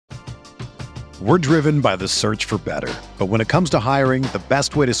We're driven by the search for better. But when it comes to hiring, the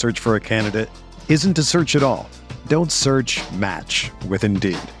best way to search for a candidate isn't to search at all. Don't search, match with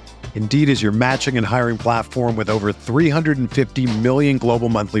Indeed. Indeed is your matching and hiring platform with over 350 million global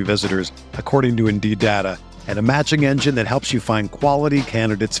monthly visitors, according to Indeed data, and a matching engine that helps you find quality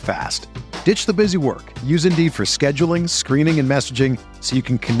candidates fast. Ditch the busy work. Use Indeed for scheduling, screening, and messaging so you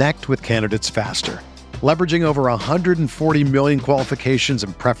can connect with candidates faster. Leveraging over 140 million qualifications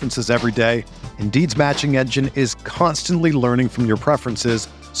and preferences every day, Indeed's matching engine is constantly learning from your preferences,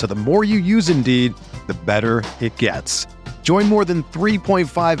 so the more you use Indeed, the better it gets. Join more than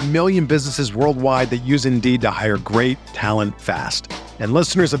 3.5 million businesses worldwide that use Indeed to hire great talent fast. And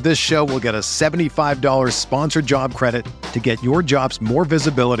listeners of this show will get a $75 sponsored job credit to get your jobs more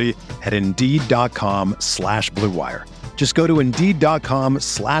visibility at Indeed.com/Blue Wire. Just go to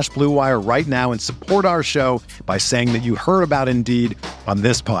Indeed.com/Blue Wire right now and support our show by saying that you heard about Indeed on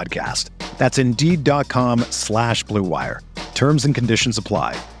this podcast. That's Indeed.com/Blue Wire. Terms and conditions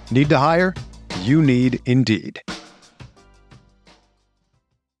apply. Need to hire? You need Indeed.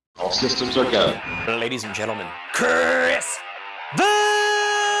 All systems are go. Ladies and gentlemen, Chris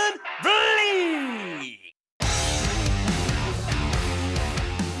Van Vliet.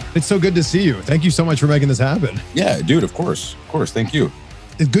 It's so good to see you. Thank you so much for making this happen. Yeah, dude, of course. Of course. Thank you.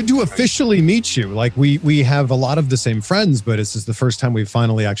 It's good to officially meet you. Like we have a lot of the same friends, but this is the first time we've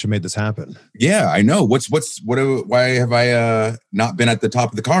finally actually made this happen. Yeah, I know. Why have I not been at the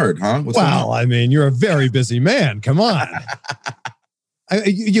top of the card, huh? Well, I mean, you're a very busy man. Come on.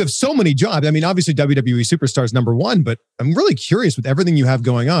 You have so many jobs. I mean, obviously WWE Superstar is number one, but I'm really curious with everything you have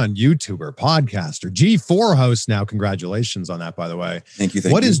going on. YouTuber, podcaster, G4 host now. Congratulations on that, by the way. Thank you.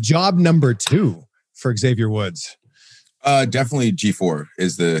 What is job number 2 for Xavier Woods? Definitely G4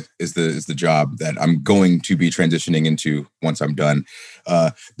 is the job that I'm going to be transitioning into once I'm done.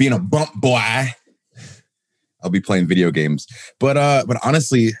 Being a bump boy, I'll be playing video games. But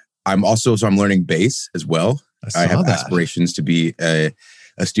honestly, I'm learning bass as well. I have aspirations to be a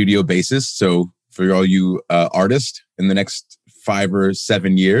studio bassist. So for all you artists in the next 5 or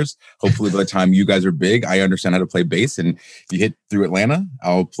 7 years, hopefully by the time you guys are big, I understand how to play bass. And if you hit through Atlanta,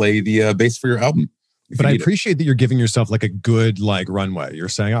 I'll play the bass for your album. But I appreciate that you're giving yourself like a good runway. You're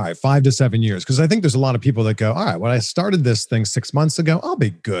saying, all right, 5 to 7 years. Because I think there's a lot of people that go, all right, when I started this thing 6 months ago, I'll be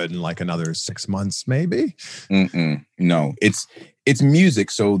good in like another 6 months, maybe. No, it's music.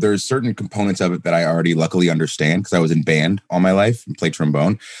 So there's certain components of it that I already luckily understand because I was in band all my life and played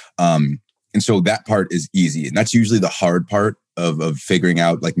trombone. And so that part is easy. And that's usually the hard part of figuring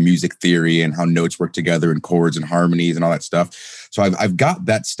out like music theory and how notes work together and chords and harmonies and all that stuff. So I've got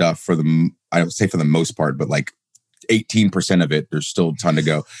that stuff I don't say for the most part, but like 18% of it, there's still a ton to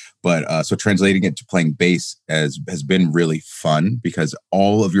go. But so translating it to playing bass has been really fun because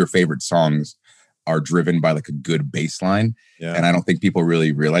all of your favorite songs are driven by like a good bass line. Yeah. And I don't think people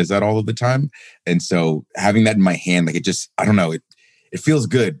really realize that all of the time. And so having that in my hand, like I don't know, it feels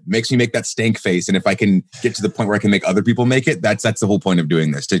good. Makes me make that stank face. And if I can get to the point where I can make other people make it, that's the whole point of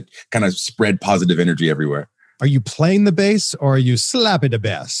doing this, to kind of spread positive energy everywhere. Are you playing the bass or are you slapping the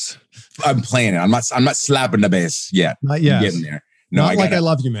bass? I'm playing it. I'm not slapping the bass yet. Not yet. I'm getting there. No, I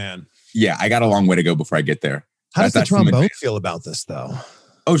love you, man. Yeah, I got a long way to go before I get there. How does the trombone feel about this though?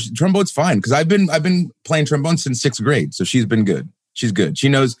 Oh, trombone's fine because I've been playing trombone since 6th grade, so she's been good. She's good. She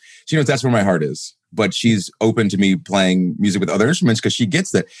knows that's where my heart is. But she's open to me playing music with other instruments because she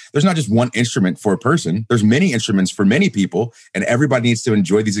gets that there's not just one instrument for a person. There's many instruments for many people, and everybody needs to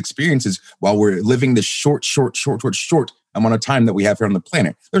enjoy these experiences while we're living this short amount of time that we have here on the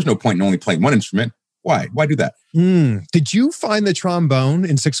planet. There's no point in only playing one instrument. Why? Why do that? Did you find the trombone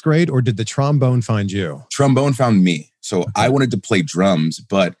in 6th grade or did the trombone find you? Trombone found me. So I wanted to play drums,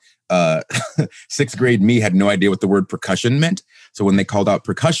 but 6th grade me had no idea what the word percussion meant. So when they called out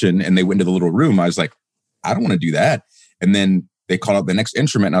percussion and they went into the little room, I was like, I don't want to do that. And then they called out the next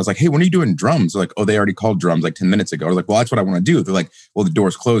instrument and I was like, hey, when are you doing drums? They're like, oh, they already called drums like 10 minutes ago. I was like, well, that's what I want to do. They're like, well, the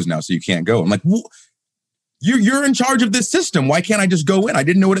door's closed now, so you can't go. I'm like, well, you're in charge of this system. Why can't I just go in? I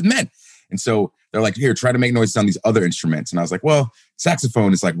didn't know what it meant. And so they're like, here, try to make noises on these other instruments. And I was like, well,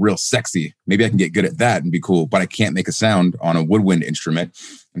 saxophone is like real sexy. Maybe I can get good at that and be cool, but I can't make a sound on a woodwind instrument.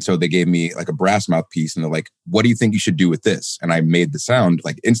 And so they gave me like a brass mouthpiece and they're like, what do you think you should do with this? And I made the sound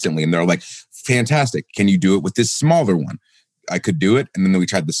like instantly. And they're like, fantastic. Can you do it with this smaller one? I could do it. And then we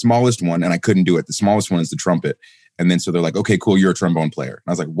tried the smallest one and I couldn't do it. The smallest one is the trumpet. And then so they're like, okay, cool. You're a trombone player. And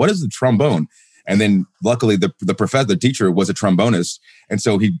I was like, what is the trombone? And then luckily the professor, the teacher was a trombonist. And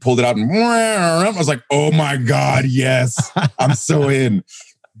so he pulled it out and I was like, oh my God, yes, I'm so in.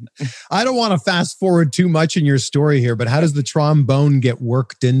 I don't want to fast forward too much in your story here, but how does the trombone get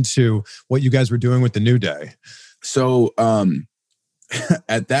worked into what you guys were doing with the New Day? So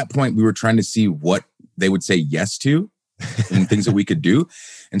at that point, we were trying to see what they would say yes to and things that we could do.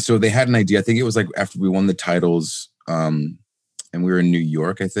 And so they had an idea. I think it was like after we won the titles and we were in New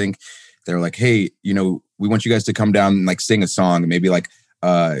York, I think. They were like, hey, you know, we want you guys to come down and like sing a song, maybe like,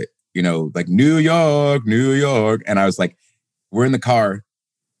 you know, like New York, New York. And I was like, we're in the car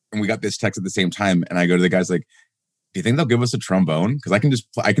and we got this text at the same time. And I go to the guys like, do you think they'll give us a trombone? Because I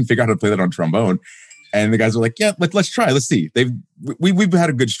can figure out how to play that on trombone. And the guys were like, yeah, let's try. Let's see. We've had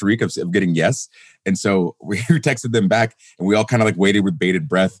a good streak of getting yes. And so we texted them back and we all kind of like waited with bated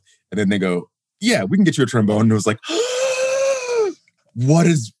breath. And then they go, yeah, we can get you a trombone. And it was like,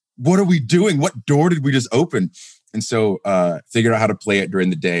 what are we doing? What door did we just open? And so figured out how to play it during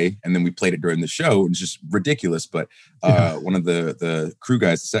the day. And then we played it during the show. It's just ridiculous. But one of the crew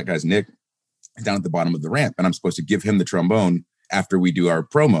guys, the set guys, Nick, is down at the bottom of the ramp. And I'm supposed to give him the trombone after we do our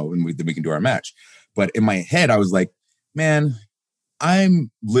promo and then we can do our match. But in my head, I was like, man,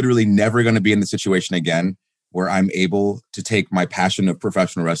 I'm literally never going to be in the situation again where I'm able to take my passion of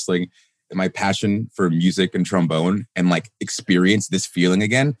professional wrestling and my passion for music and trombone and like experience this feeling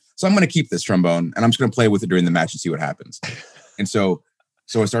again. So I'm going to keep this trombone and I'm just going to play with it during the match and see what happens. And so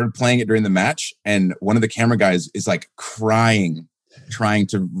I started playing it during the match and one of the camera guys is like crying, trying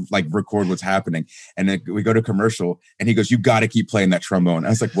to like record what's happening. And then we go to commercial and he goes, you got to keep playing that trombone. I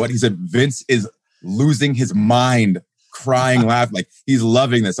was like, what? He said, Vince is losing his mind, crying, laughing, like he's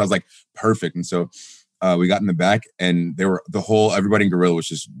loving this. I was like, perfect. And so we got in the back and everybody in Gorilla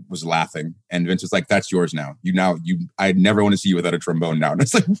was laughing. And Vince was like, that's yours now. I never want to see you without a trombone now. And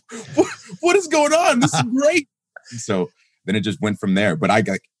it's like, what is going on? This is great. And so then it just went from there. But I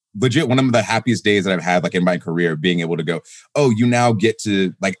got legit one of the happiest days that I've had like in my career, being able to go, oh, you now get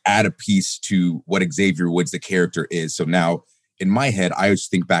to like add a piece to what Xavier Woods, the character, is. So now in my head, I always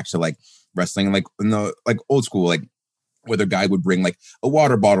think back to like wrestling, like in the like old school, like where the guy would bring like a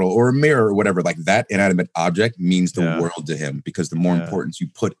water bottle or a mirror or whatever, like that inanimate object means the world to him, because the more importance you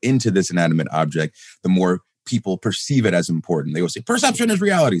put into this inanimate object, the more people perceive it as important. They will say perception is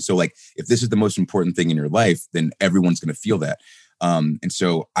reality. So like, if this is the most important thing in your life, then everyone's going to feel that. And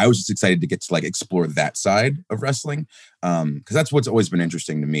so I was just excited to get to like explore that side of wrestling. Cause that's what's always been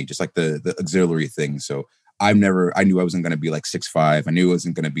interesting to me, just like the auxiliary thing. So I knew I wasn't going to be like 6'5". I knew I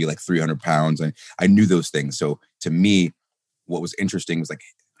wasn't going to be like 300 pounds. I knew those things. So to me, what was interesting was like,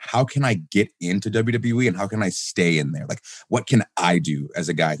 how can I get into WWE and how can I stay in there? Like, what can I do as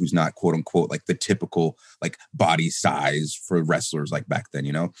a guy who's not quote unquote, like the typical like body size for wrestlers like back then,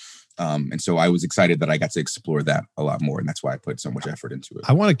 you know? And so I was excited that I got to explore that a lot more. And that's why I put so much effort into it.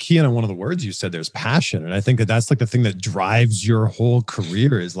 I want to key in on one of the words you said, there's passion. And I think that's like the thing that drives your whole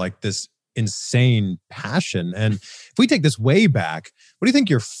career, is like this insane passion. And if we take this way back, what do you think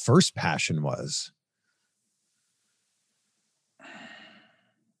your first passion was?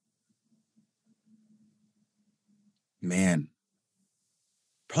 Man,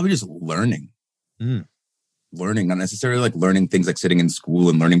 probably just learning. Learning, not necessarily like learning things like sitting in school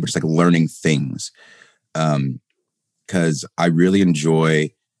and learning, but just like learning things. Because I really enjoy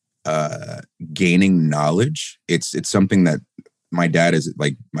gaining knowledge. It's something that my dad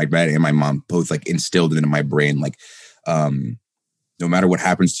and my mom both like instilled into my brain. Like, no matter what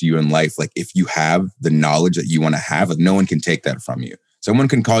happens to you in life, like if you have the knowledge that you want to have, like no one can take that from you. Someone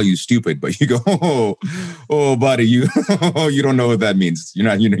can call you stupid, but you go, oh, buddy, you don't know what that means. You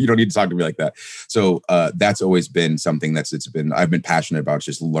don't need to talk to me like that. So that's always been something I've been passionate about,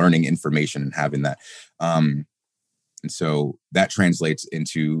 just learning information and having that. And so that translates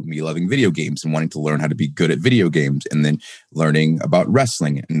into me loving video games and wanting to learn how to be good at video games, and then learning about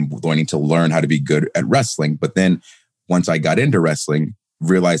wrestling and wanting to learn how to be good at wrestling. But then once I got into wrestling,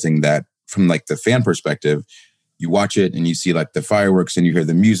 realizing that from like the fan perspective, you watch it and you see like the fireworks and you hear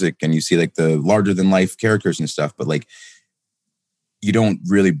the music and you see like the larger than life characters and stuff, but like you don't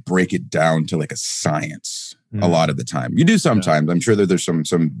really break it down to like a science a lot of the time. You do sometimes. I'm sure that there's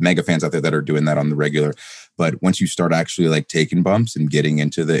some mega fans out there that are doing that on the regular, but once you start actually like taking bumps and getting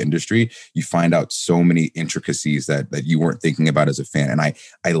into the industry, you find out so many intricacies that you weren't thinking about as a fan. And I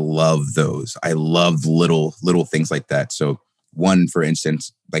love those. I love little things like that. So one, for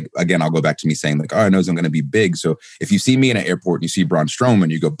instance, like, again, I'll go back to me saying like, oh, I know I'm going to be big. So if you see me in an airport and you see Braun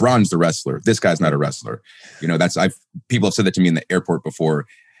Strowman, you go, Braun's the wrestler. This guy's not a wrestler. You know, people have said that to me in the airport before.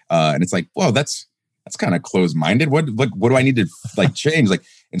 And it's like, well, that's kind of closed-minded. What do I need to like change? Like,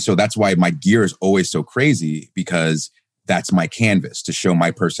 and so that's why my gear is always so crazy, because that's my canvas to show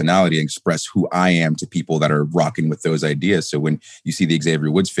my personality and express who I am to people that are rocking with those ideas. So when you see the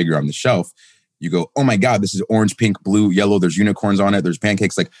Xavier Woods figure on the shelf, you go, oh my God, this is orange, pink, blue, yellow. There's unicorns on it. There's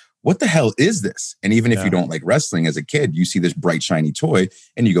pancakes. Like, what the hell is this? And even if you don't like wrestling as a kid, you see this bright, shiny toy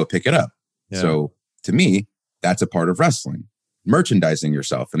and you go pick it up. Yeah. So to me, that's a part of wrestling. Merchandising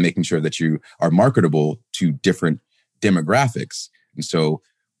yourself and making sure that you are marketable to different demographics. And so,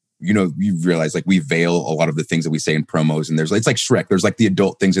 you realize like we veil a lot of the things that we say in promos, and it's like Shrek. There's like the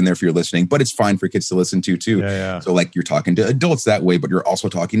adult things in there for your listening, but it's fine for kids to listen to too. Yeah. So like you're talking to adults that way, but you're also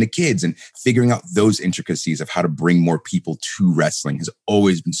talking to kids, and figuring out those intricacies of how to bring more people to wrestling has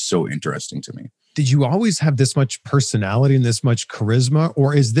always been so interesting to me. Did you always have this much personality and this much charisma,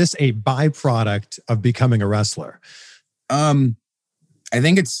 or is this a byproduct of becoming a wrestler? I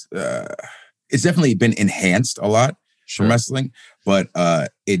think it's definitely been enhanced a lot from wrestling, but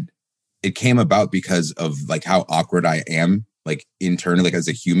it came about because of like how awkward I am, like internally, like as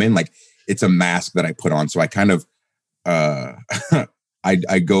a human. Like it's a mask that I put on. So I kind of I'm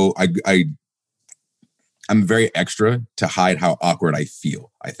very extra to hide how awkward I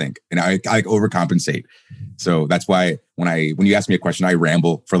feel, I think. And I overcompensate. So that's why when you ask me a question, I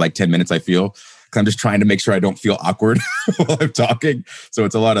ramble for like 10 minutes, I feel. Because I'm just trying to make sure I don't feel awkward while I'm talking. So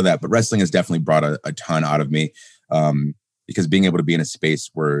it's a lot of that. But wrestling has definitely brought a ton out of me. Because being able to be in a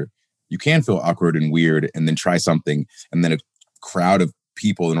space where you can feel awkward and weird and then try something, and then a crowd of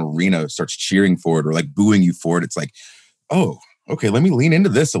people in an arena starts cheering for it or like booing you for it. It's like, oh, okay, let me lean into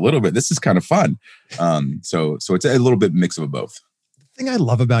this a little bit. This is kind of fun. So it's a little bit mix of both. The thing I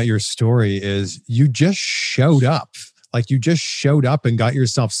love about your story is you just showed up. Like you just showed up and got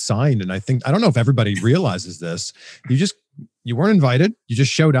yourself signed. And I don't know if everybody realizes this. You weren't invited. You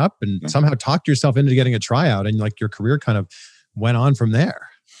just showed up and somehow talked yourself into getting a tryout, and like your career kind of went on from there.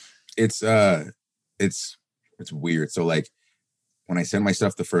 It's weird. So like when I sent my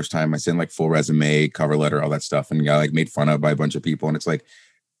stuff the first time, I sent like full resume, cover letter, all that stuff, and got like made fun of by a bunch of people. And it's like,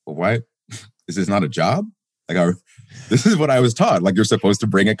 well, why is this not a job? Like this is what I was taught. Like you're supposed to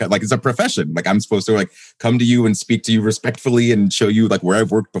bring it, like it's a profession. Like I'm supposed to like come to you and speak to you respectfully and show you like where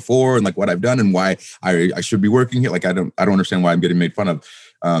I've worked before and like what I've done and why I should be working here. Like I don't understand why I'm getting made fun of.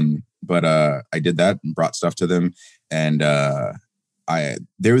 But I did that and brought stuff to them, and the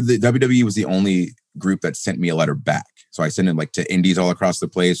WWE was the only group that sent me a letter back. So I sent it like to indies all across the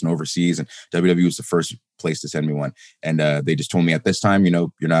place and overseas, and WWE was the first place to send me one. And they just told me at this time, you're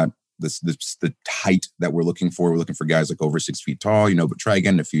not the height that we're looking for. We're looking for guys like over 6 feet tall, but try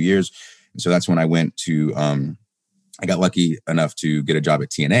again in a few years. And so that's when I went to, I got lucky enough to get a job at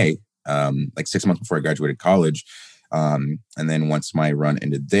TNA, like 6 months before I graduated college. And then once my run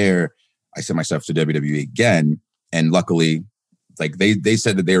ended there, I sent myself to WWE again. And luckily, like they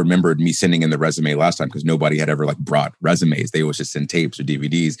said that they remembered me sending in the resume last time because nobody had ever like brought resumes. They always just send tapes or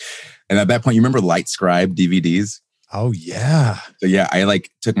DVDs. And at that point, you remember Light Scribe DVDs? Oh, yeah. So yeah, I like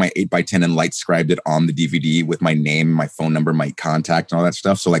took my 8x10 and light scribed it on the DVD with my name, my phone number, my contact and all that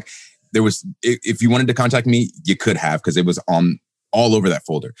stuff. So like there was, if you wanted to contact me, you could have, because it was on all over that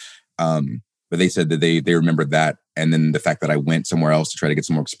folder. But they said that they remembered that. And then the fact that I went somewhere else to try to get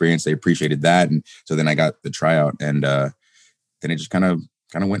some more experience, they appreciated that. And so then I got the tryout, and then it just kind of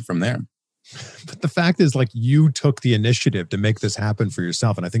went from there. But the fact is, like, you took the initiative to make this happen for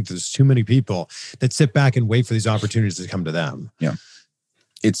yourself. And I think there's too many people that sit back and wait for these opportunities to come to them. Yeah.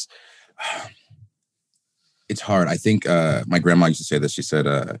 It's hard. I think my grandma used to say this. She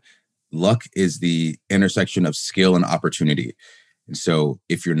said, luck is the intersection of skill and opportunity. And so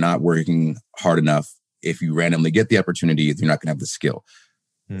if you're not working hard enough, if you randomly get the opportunity, you're not going to have the skill.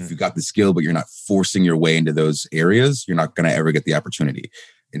 If you got the skill, but you're not forcing your way into those areas, you're not going to ever get the opportunity.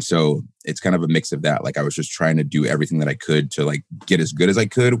 And so it's kind of a mix of that. Like I was just trying to do everything that I could to like get as good as I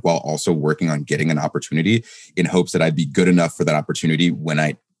could while also working on getting an opportunity in hopes that I'd be good enough for that opportunity when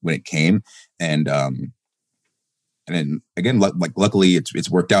it came. And then again, luckily it's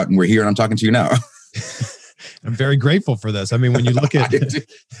worked out and we're here and I'm talking to you now. I'm very grateful for this. I mean, when you look at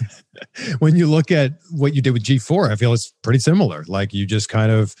what you did with G4, I feel it's pretty similar. Like you just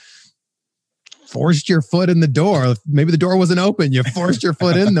kind of forced your foot in the door. Maybe the door wasn't open. You forced your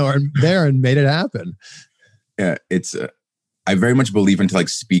foot in there and made it happen. Yeah, it's. I very much believe into like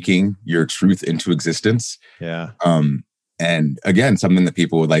speaking your truth into existence. Yeah. And again, something that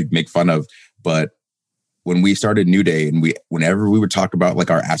people would like make fun of. But when we started New Day, and whenever we would talk about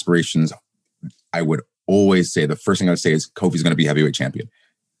like our aspirations, I would always say the first thing I would say is Kofi's going to be heavyweight champion.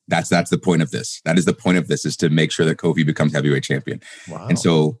 That's the point of this. That is the point of this, is to make sure that Kofi becomes heavyweight champion. Wow. And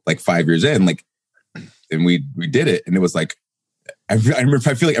so like 5 years in, like, and we did it, and it was like, I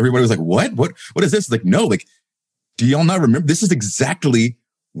feel like everybody was like, what is this? Like, no, like do y'all not remember? This is exactly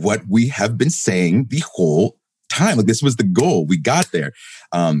what we have been saying the whole time. Like, this was the goal. We got there.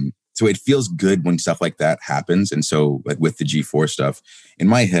 So it feels good when stuff like that happens. And so, like, with the G4 stuff in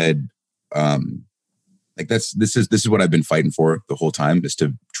my head, like, this is what I've been fighting for the whole time, is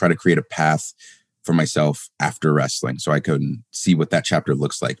to try to create a path for myself after wrestling, so I can see what that chapter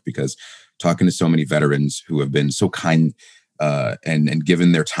looks like. Because talking to so many veterans who have been so kind and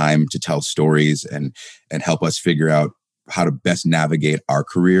given their time to tell stories and help us figure out how to best navigate our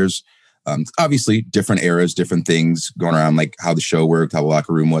careers. Obviously, different eras, different things going around, like how the show worked, how the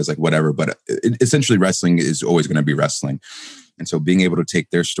locker room was, like whatever. But essentially, wrestling is always going to be wrestling. And so being able to take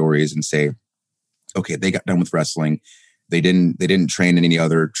their stories and say, okay, they got done with wrestling. They didn't train in any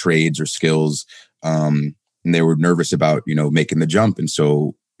other trades or skills. And they were nervous about, making the jump. And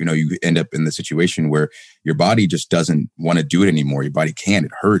so, you end up in the situation where your body just doesn't want to do it anymore. Your body can't.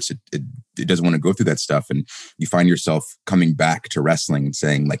 It hurts. It doesn't want to go through that stuff. And you find yourself coming back to wrestling and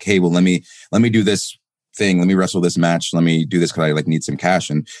saying, like, hey, well, let me do this thing. Let me wrestle this match. Let me do this because I need some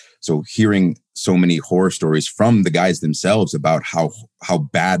cash. And so hearing so many horror stories from the guys themselves about how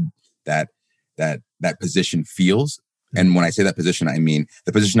bad that position feels. And when I say that position, I mean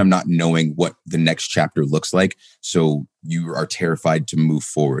the position of not knowing what the next chapter looks like. So you are terrified to move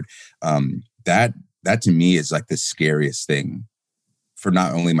forward. That to me is like the scariest thing for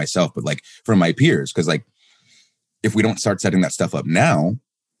not only myself, but like for my peers. Because like, if we don't start setting that stuff up now,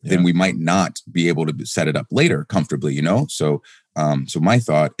 then we might not be able to set it up later comfortably, So my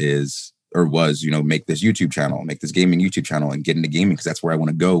thought was, make this YouTube channel, make this gaming YouTube channel and get into gaming, because that's where I want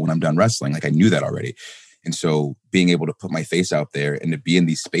to go when I'm done wrestling. Like, I knew that already. And so being able to put my face out there and to be in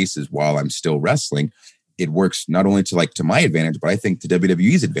these spaces while I'm still wrestling, it works not only to my advantage, but I think to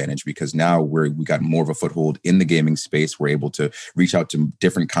WWE's advantage, because now we got more of a foothold in the gaming space. We're able to reach out to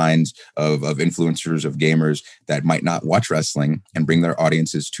different kinds of influencers, of gamers that might not watch wrestling, and bring their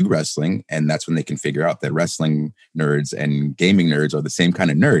audiences to wrestling. And that's when they can figure out that wrestling nerds and gaming nerds are the same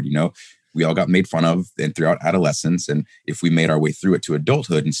kind of nerd. We all got made fun of and throughout adolescence. And if we made our way through it to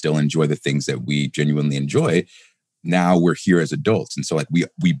adulthood and still enjoy the things that we genuinely enjoy, now we're here as adults. And so like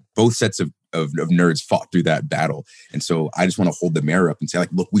we both sets of nerds fought through that battle. And so I just want to hold the mirror up and say,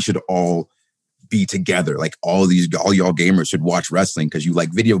 like, look, we should all be together. Like, all y'all gamers should watch wrestling because you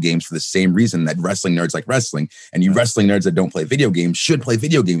like video games for the same reason that wrestling nerds like wrestling. And you wrestling nerds that don't play video games should play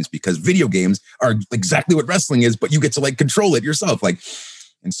video games, because video games are exactly what wrestling is, but you get to like control it yourself. Like,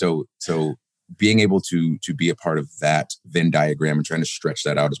 and so being able to be a part of that Venn diagram and trying to stretch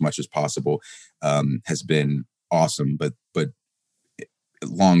that out as much as possible has been awesome. But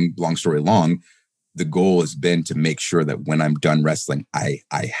long story long, the goal has been to make sure that when I'm done wrestling, I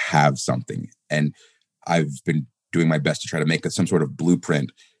have something. And I've been doing my best to try to make some sort of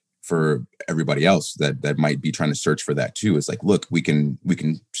blueprint for everybody else that might be trying to search for that too. It's like, look, we can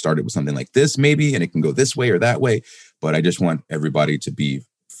start it with something like this maybe, and it can go this way or that way. But I just want everybody to be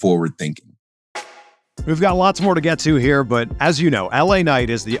forward thinking. We've got lots more to get to here, but as you know, LA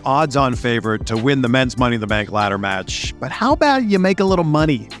Knight is the odds-on favorite to win the men's Money in the Bank ladder match. But how about you make a little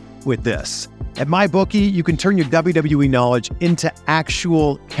money with this? At MyBookie, you can turn your WWE knowledge into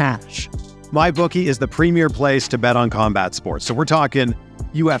actual cash. MyBookie is the premier place to bet on combat sports. So we're talking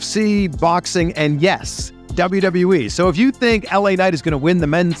UFC, boxing, and yes, WWE. So if you think LA Knight is going to win the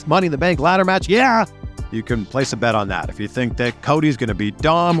men's Money in the Bank ladder match, you can place a bet on that. If you think that Cody's going to beat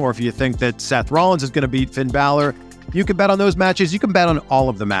Dom, or if you think that Seth Rollins is going to beat Finn Balor, you can bet on those matches. You can bet on all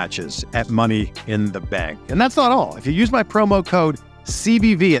of the matches at Money in the Bank. And that's not all. If you use my promo code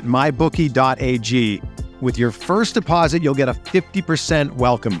CBV at mybookie.ag, with your first deposit, you'll get a 50%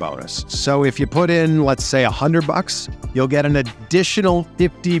 welcome bonus. So if you put in, let's say $100, you'll get an additional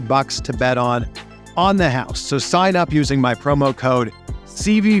 $50 to bet on the house. So sign up using my promo code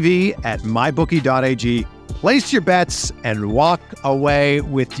CVV at mybookie.ag. Place your bets and walk away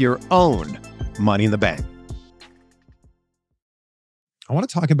with your own Money in the Bank. I want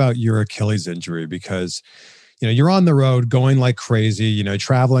to talk about your Achilles injury because, you're on the road going like crazy,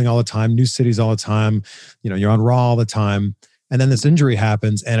 traveling all the time, new cities all the time, you're on Raw all the time. And then this injury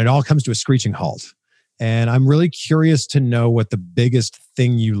happens and it all comes to a screeching halt. And I'm really curious to know what the biggest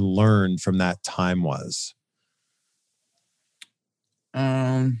thing you learned from that time was.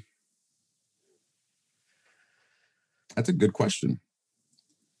 That's a good question.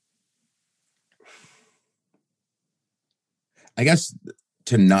 I guess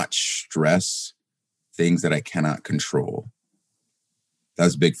to not stress things that I cannot control.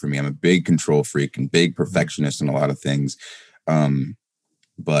 That's big for me. I'm a big control freak and big perfectionist in a lot of things.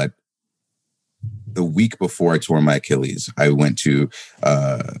 But the week before I tore my Achilles, I went to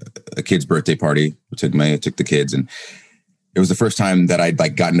a kid's birthday party. I took the kids, and it was the first time that I'd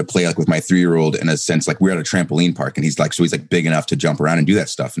like gotten to play like with my 3-year-old in a sense. Like, we're at a trampoline park, and he's like big enough to jump around and do that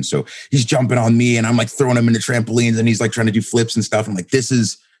stuff. And so he's jumping on me, and I'm like throwing him into trampolines, and he's like trying to do flips and stuff. I'm like, this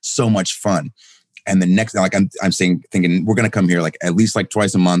is so much fun. And the next, like I'm thinking we're going to come here like at least like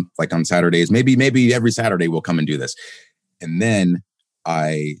twice a month, like on Saturdays, maybe every Saturday we'll come and do this. And then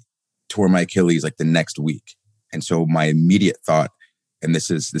I tore my Achilles like the next week. And so my immediate thought, and this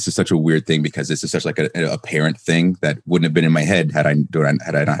is such a weird thing because this is such like a parent thing that wouldn't have been in my head had I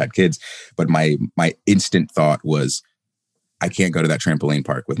not had kids. But my instant thought was, I can't go to that trampoline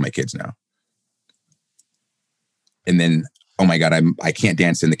park with my kids now. And then, oh my God, I can't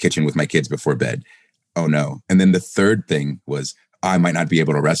dance in the kitchen with my kids before bed. Oh no. And then the third thing was, I might not be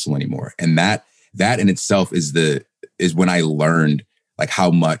able to wrestle anymore. And that in itself is when I learned like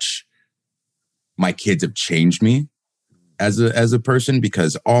how much my kids have changed me as a person,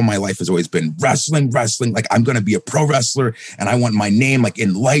 because all my life has always been wrestling. Like, I'm going to be a pro wrestler, and I want my name like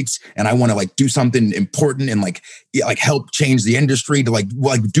in lights, and I want to like do something important and like help change the industry to like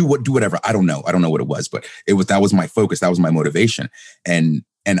do whatever. I don't know what it was, but that was my focus. That was my motivation. And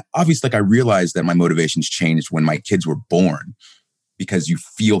obviously, like, I realized that my motivations changed when my kids were born, because you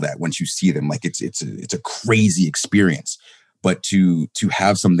feel that once you see them, like it's a crazy experience. But to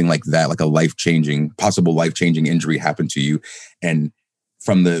have something like that, like a possible life-changing injury happen to you, and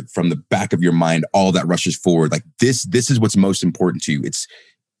from the back of your mind, all that rushes forward, like this is what's most important to you.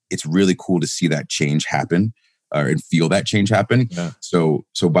 It's really cool to see that change happen, and feel that change happen. Yeah. So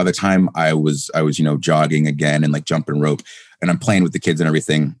by the time I was jogging again and like jumping rope, and I'm playing with the kids and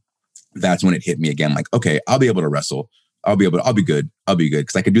everything, that's when it hit me again. Like, okay, I'll be able to wrestle. I'll be good.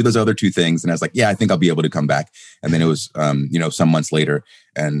 Because I could do those other 2 things. And I was like, yeah, I think I'll be able to come back. And then it was, some months later,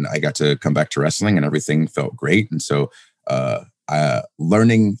 and I got to come back to wrestling, and everything felt great. And so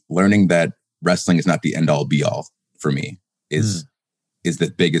learning that wrestling is not the end all be all for me is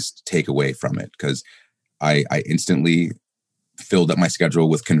the biggest takeaway from it. Because I instantly filled up my schedule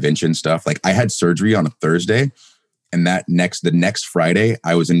with convention stuff. Like, I had surgery on a Thursday, and the next Friday,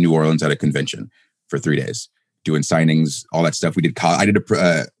 I was in New Orleans at a convention for 3 days, doing signings, all that stuff. I did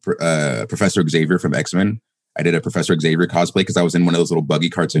a Professor Xavier from X-Men. I did a Professor Xavier cosplay because I was in one of those little buggy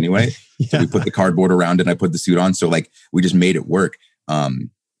carts anyway. Yeah. So we put the cardboard around it, and I put the suit on. So like, we just made it work.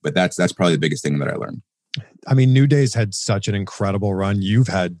 But that's probably the biggest thing that I learned. I mean, New Day's had such an incredible run. You've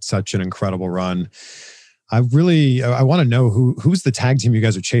had such an incredible run. I want to know who's the tag team you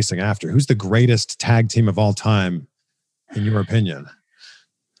guys are chasing after? Who's the greatest tag team of all time, in your opinion?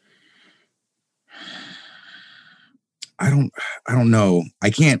 I don't know.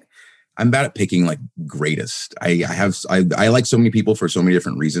 I'm bad at picking like greatest. I like so many people for so many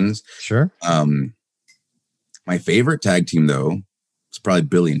different reasons. Sure. My favorite tag team though is probably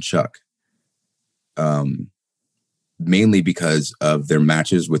Billy and Chuck. Mainly because of their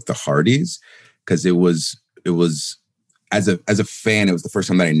matches with the Hardys. Because it was as a fan, it was the first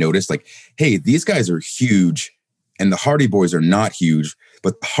time that I noticed, like, hey, these guys are huge and the Hardy Boys are not huge,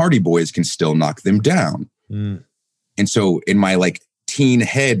 but the Hardy Boys can still knock them down. And so in my like teen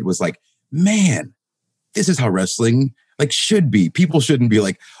head was like, man, this is how wrestling like should be. People shouldn't be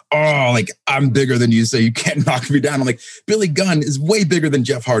like, oh, like, I'm bigger than you, so you can't knock me down. I'm like, Billy Gunn is way bigger than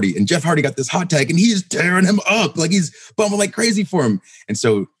Jeff Hardy, and Jeff Hardy got this hot tag and he's tearing him up. Like, he's bumming like crazy for him. And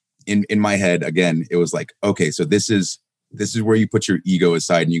so in my head, again, it was like, okay, so this is where you put your ego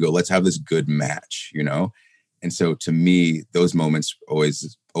aside and you go, let's have this good match, you know? And so to me, those moments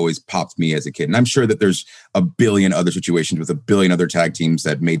always popped me as a kid. And I'm sure that there's a billion other situations with a billion other tag teams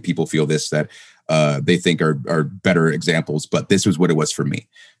that made people feel this, that they think are better examples. But this was what it was for me.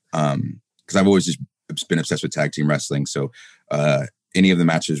 Because I've always just been obsessed with tag team wrestling. So any of the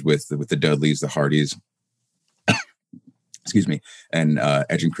matches with the Dudleys, the Hardys, excuse me, and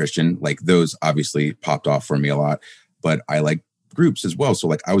Edge and Christian, like, those obviously popped off for me a lot. But I like groups as well. So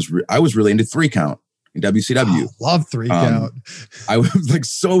like I was really into 3 Count in WCW. Love 3 Count. I was like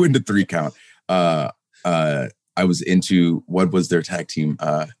so into 3 Count. I was into, what was their tag team?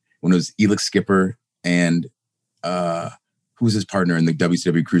 When it was Elix Skipper and who was his partner in the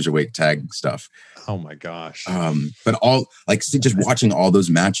WCW Cruiserweight tag stuff. Oh my gosh. But all like just watching all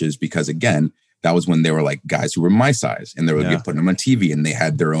those matches, because again, that was when they were like guys who were my size and they were putting them on TV and they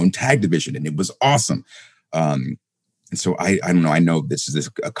had their own tag division and it was awesome. And so I don't know. I know this is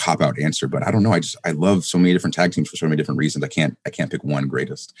a cop-out answer, but I don't know. I love so many different tag teams for so many different reasons. I can't pick one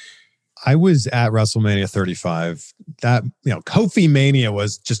greatest. I was at WrestleMania 35. That, KofiMania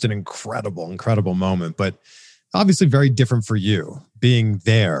was just an incredible, incredible moment, but obviously very different for you being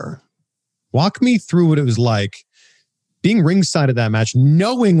there. Walk me through what it was like being ringside of that match,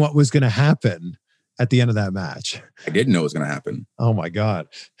 knowing what was going to happen at the end of that match. I didn't know it was going to happen. Oh my God.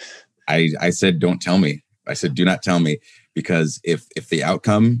 I said, don't tell me. I said, do not tell me, because if the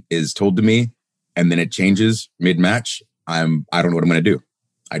outcome is told to me and then it changes mid-match, I don't know what I'm going to do.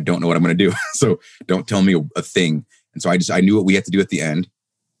 I don't know what I'm going to do. So don't tell me a thing. And so I knew what we had to do at the end,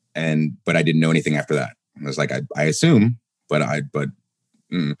 but I didn't know anything after that. I was like, I assume,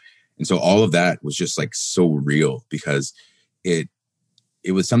 and so all of that was just like so real, because it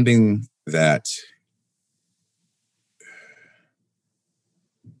was something that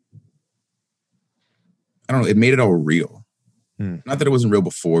I don't know, it made it all real. Not that it wasn't real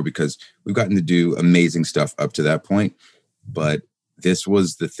before, because we've gotten to do amazing stuff up to that point, but this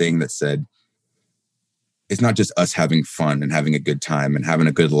was the thing that said, it's not just us having fun and having a good time and having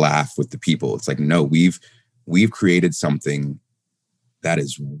a good laugh with the people. It's like, no, we've created something that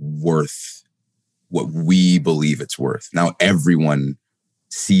is worth what we believe it's worth. Now everyone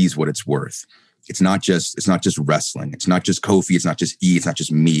sees what it's worth. It's not just wrestling. It's not just Kofi. It's not just E. It's not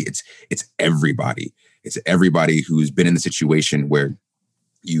just me. It's everybody. It's everybody who's been in the situation where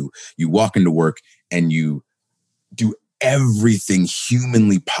you walk into work and you do everything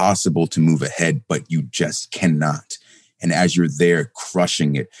humanly possible to move ahead, but you just cannot. And as you're there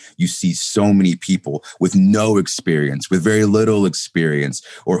crushing it, you see so many people with no experience, with very little experience,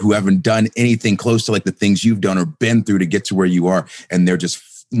 or who haven't done anything close to like the things you've done or been through to get to where you are. And they're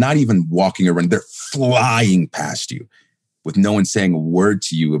just not even walking around. They're flying past you with no one saying a word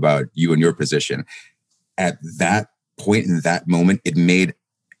to you about you and your position. At that point, in that moment, it made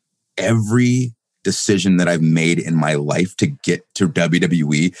every decision that I've made in my life to get to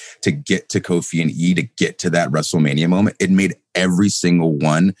WWE, to get to Kofi and E, to get to that WrestleMania moment, it made every single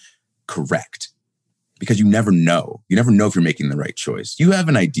one correct. Because you never know. You never know if you're making the right choice. You have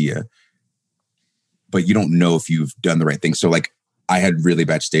an idea, but you don't know if you've done the right thing. So like, I had really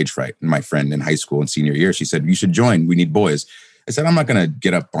bad stage fright. And my friend in high school and senior year, she said, you should join. We need boys. I said, I'm not going to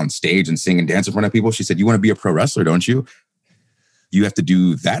get up on stage and sing and dance in front of people. She said, you want to be a pro wrestler, don't you? You have to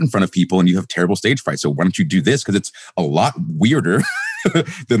do that in front of people and you have terrible stage fright. So why don't you do this? Because it's a lot weirder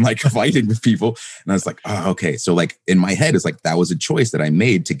than like fighting with people. And I was like, oh, okay. So like in my head, it's like, that was a choice that I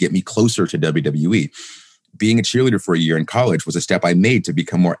made to get me closer to WWE. Being a cheerleader for a year in college was a step I made to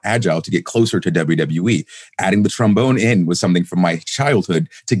become more agile, to get closer to WWE. Adding the trombone in was something from my childhood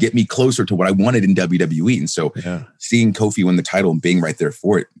to get me closer to what I wanted in WWE. And so seeing Kofi win the title and being right there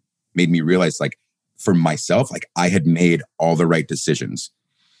for it made me realize, like, for myself, like I had made all the right decisions,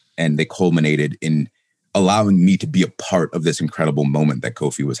 and they culminated in allowing me to be a part of this incredible moment that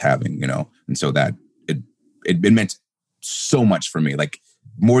Kofi was having, you know? And so that it meant so much for me, like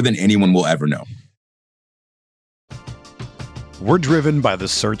more than anyone will ever know. We're driven by the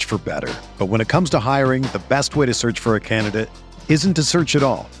search for better. But when it comes to hiring, the best way to search for a candidate isn't to search at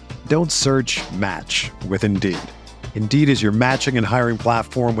all. Don't search, match with Indeed. Indeed is your matching and hiring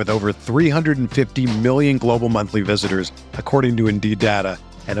platform with over 350 million global monthly visitors, according to Indeed data,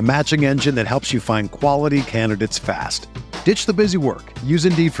 and a matching engine that helps you find quality candidates fast. Ditch the busy work. Use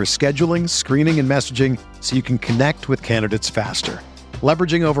Indeed for scheduling, screening, and messaging so you can connect with candidates faster.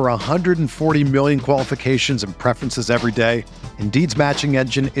 Leveraging over 140 million qualifications and preferences every day, Indeed's matching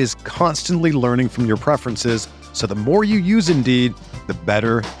engine is constantly learning from your preferences, so the more you use Indeed, the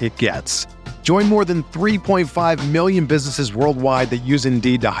better it gets. Join more than 3.5 million businesses worldwide that use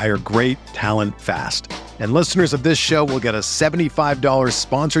Indeed to hire great talent fast. And listeners of this show will get a $75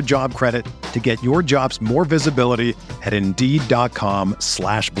 sponsored job credit to get your jobs more visibility at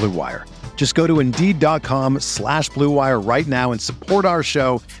Indeed.com/Blue Wire. Just go to Indeed.com/Blue Wire right now and support our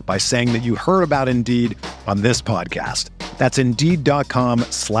show by saying that you heard about Indeed on this podcast. That's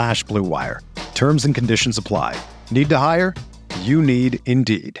Indeed.com/Blue Wire. Terms and conditions apply. Need to hire? You need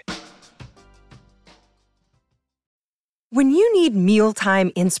Indeed. When you need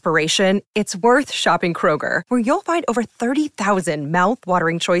mealtime inspiration, it's worth shopping Kroger, where you'll find over 30,000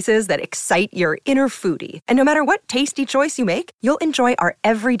 mouth-watering choices that excite your inner foodie. And no matter what tasty choice you make, you'll enjoy our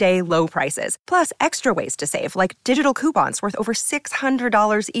everyday low prices, plus extra ways to save, like digital coupons worth over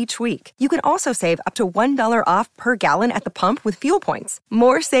 $600 each week. You can also save up to $1 off per gallon at the pump with fuel points.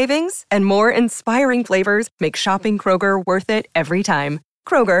 More savings and more inspiring flavors make shopping Kroger worth it every time.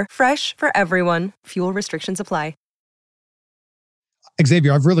 Kroger, fresh for everyone. Fuel restrictions apply.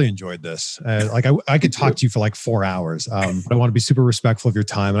 Xavier, I've really enjoyed this. I could talk to you for like 4 hours, but I want to be super respectful of your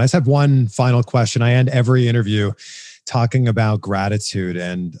time. And I just have one final question. I end every interview talking about gratitude.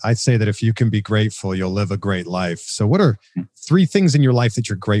 And I'd say that if you can be grateful, you'll live a great life. So what are 3 things in your life that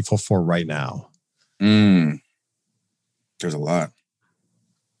you're grateful for right now? There's a lot.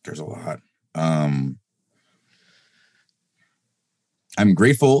 I'm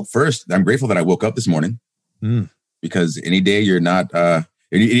grateful that I woke up this morning because any day you're not,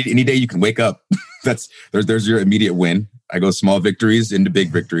 any day you can wake up. There's your immediate win. I go small victories into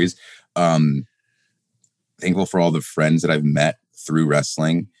big victories. Thankful for all the friends that I've met through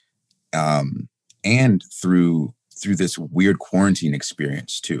wrestling, and through this weird quarantine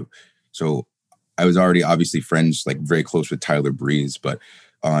experience too. So I was already obviously friends, like very close with Tyler Breeze, but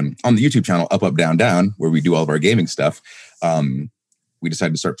on the YouTube channel, UpUpDownDown, where we do all of our gaming stuff, we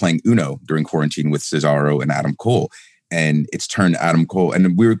decided to start playing Uno during quarantine with Cesaro and Adam Cole. And it's turned Adam Cole,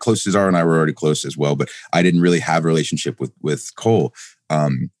 and we were close, Cesaro and I were already close as well, but I didn't really have a relationship with Cole.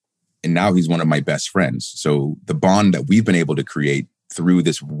 And now he's one of my best friends. So the bond that we've been able to create through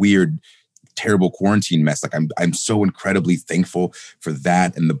this weird, terrible quarantine mess, like I'm so incredibly thankful for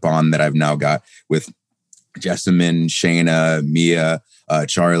that, and the bond that I've now got with Jessamine, Shayna, Mia,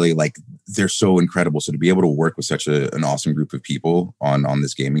 Charlie. Like, they're so incredible. So to be able to work with such an awesome group of people on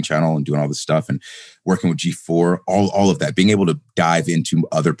this gaming channel and doing all this stuff, and working with G4, all of that, being able to dive into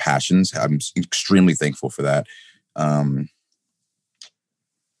other passions, I'm extremely thankful for that.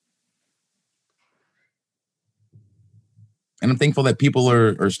 And I'm thankful that people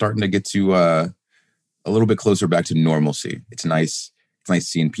are starting to get to a little bit closer back to normalcy. It's nice. It's nice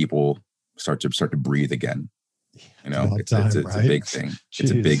seeing people start to breathe again. You know, it's a big thing. Jeez.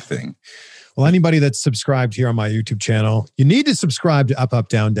 It's a big thing. Well, anybody that's subscribed here on my YouTube channel, you need to subscribe to Up, Up,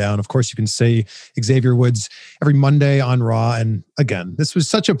 Down, Down. Of course, you can see Xavier Woods every Monday on Raw. And again, this was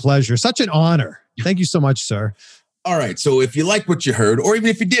such a pleasure, such an honor. Thank you so much, sir. All right. So if you like what you heard, or even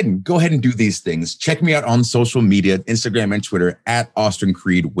if you didn't, go ahead and do these things. Check me out on social media, Instagram and Twitter at Austin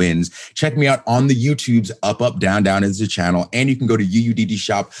Creed Wins. Check me out on the YouTube's Up, Up, Down, Down is the channel. And you can go to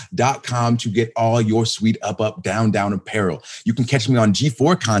UUDDshop.com to get all your sweet Up, Up, Down, Down apparel. You can catch me on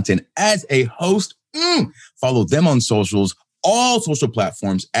G4 content as a host. Follow them on socials, all social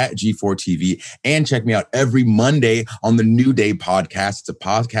platforms at G4 TV, and check me out every Monday on the New Day podcast. It's a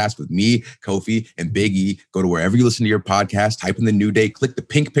podcast with me, Kofi, and Big E. Go to wherever you listen to your podcast, type in the New Day, click the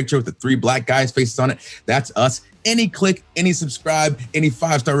pink picture with the 3 black guys' faces on it. That's us. Any click, any subscribe, any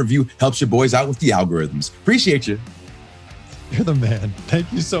 5-star review helps your boys out with the algorithms. Appreciate you. You're the man.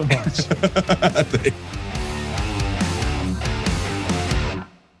 Thank you so much.